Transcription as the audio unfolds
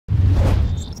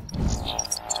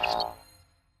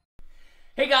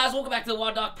Hey guys, welcome back to the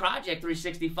WODdoc Project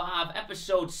 365,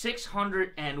 episode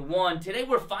 601. Today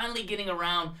we're finally getting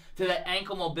around to that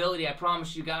ankle mobility I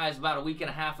promised you guys about a week and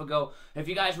a half ago. If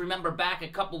you guys remember back a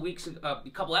couple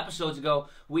episodes ago,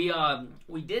 we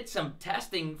did some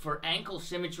testing for ankle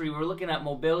symmetry. We were looking at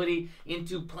mobility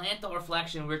into plantar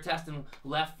flexion. We were testing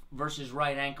left versus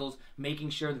right ankles, making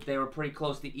sure that they were pretty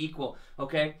close to equal,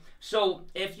 okay? So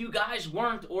if you guys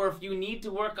weren't, or if you need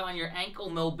to work on your ankle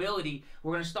mobility,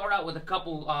 we're going to start out with a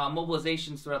couple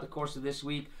mobilizations throughout the course of this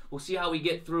week. We'll see how we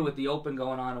get through with the open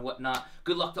going on and whatnot.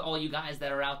 Good luck to all you guys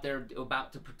that are out there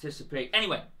about to participate.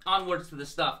 Anyway, onwards to the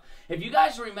stuff. If you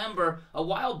guys remember, a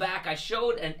while back I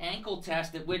showed an ankle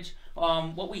test at which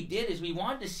what we did is we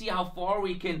wanted to see how far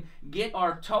we can get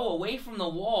our toe away from the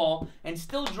wall and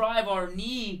still drive our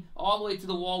knee all the way to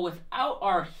the wall without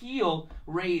our heel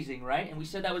raising, right? And we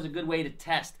said that was a good way to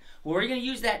test. Well, we're going to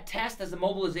use that test as a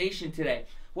mobilization today.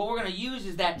 What we're going to use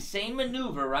is that same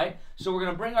maneuver, right? So we're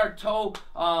going to bring our toe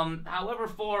however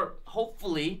far,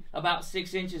 hopefully about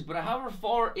 6 inches, but however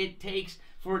far it takes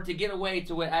for it to get away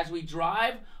to it. As we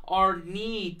drive our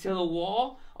knee to the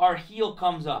wall, our heel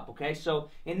comes up, okay? So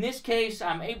in this case,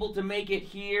 I'm able to make it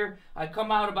here. I come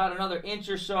out about another inch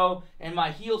or so, and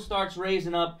my heel starts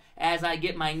raising up as I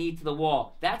get my knee to the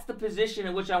wall. That's the position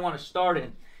in which I want to start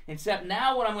in. Except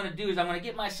now what I'm going to do is I'm going to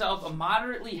get myself a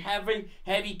moderately heavy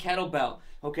kettlebell.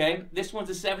 Okay, this one's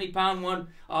a 70-pound one.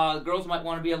 Girls might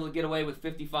want to be able to get away with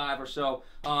 55 or so.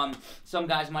 Some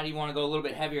guys might even want to go a little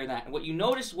bit heavier than that. And what you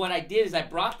notice, what I did is I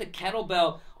brought the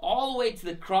kettlebell all the way to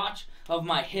the crotch of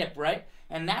my hip, right?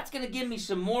 And that's going to give me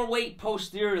some more weight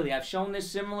posteriorly. I've shown this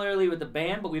similarly with the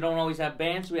band, but we don't always have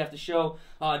bands, so we have to show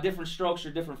different strokes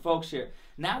for different folks here.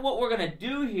 Now what we're going to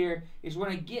do here is we're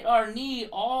going to get our knee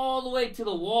all the way to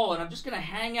the wall, and I'm just going to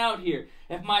hang out here.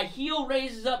 If my heel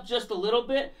raises up just a little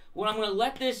bit, what I'm going to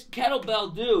let this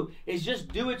kettlebell do is just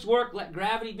do its work, let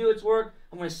gravity do its work.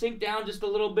 I'm going to sink down just a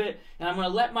little bit, and I'm going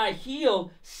to let my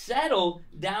heel settle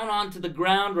down onto the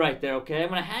ground right there, okay? I'm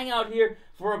going to hang out here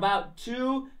for about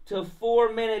 2 to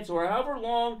 4 minutes, or however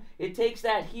long it takes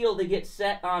that heel to get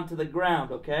set onto the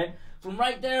ground, okay? From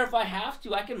right there, if I have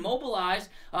to, I can mobilize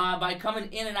by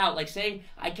coming in and out. Like, say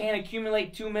I can't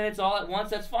accumulate 2 minutes all at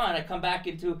once, that's fine. I come back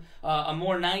into a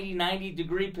more 90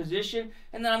 degree position,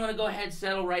 and then I'm going to go ahead and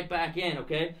settle right back in,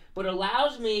 okay? But it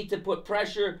allows me to put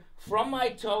pressure from my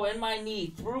toe and my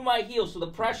knee through my heel, so the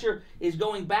pressure is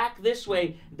going back this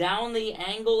way down the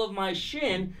angle of my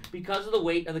shin because of the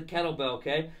weight of the kettlebell,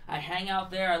 okay? I hang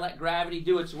out there, I let gravity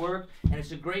do its work, and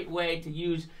it's a great way to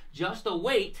use just a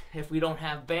weight if we don't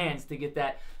have bands to get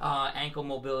that ankle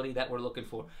mobility that we're looking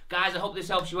for. Guys, I hope this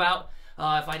helps you out.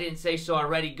 If I didn't say so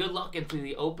already, good luck into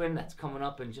the Open. That's coming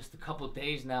up in just a couple of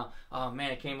days now.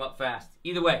 Man, it came up fast.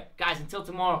 Either way, guys, until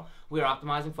tomorrow, we are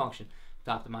optimizing function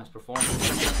to optimize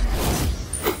performance.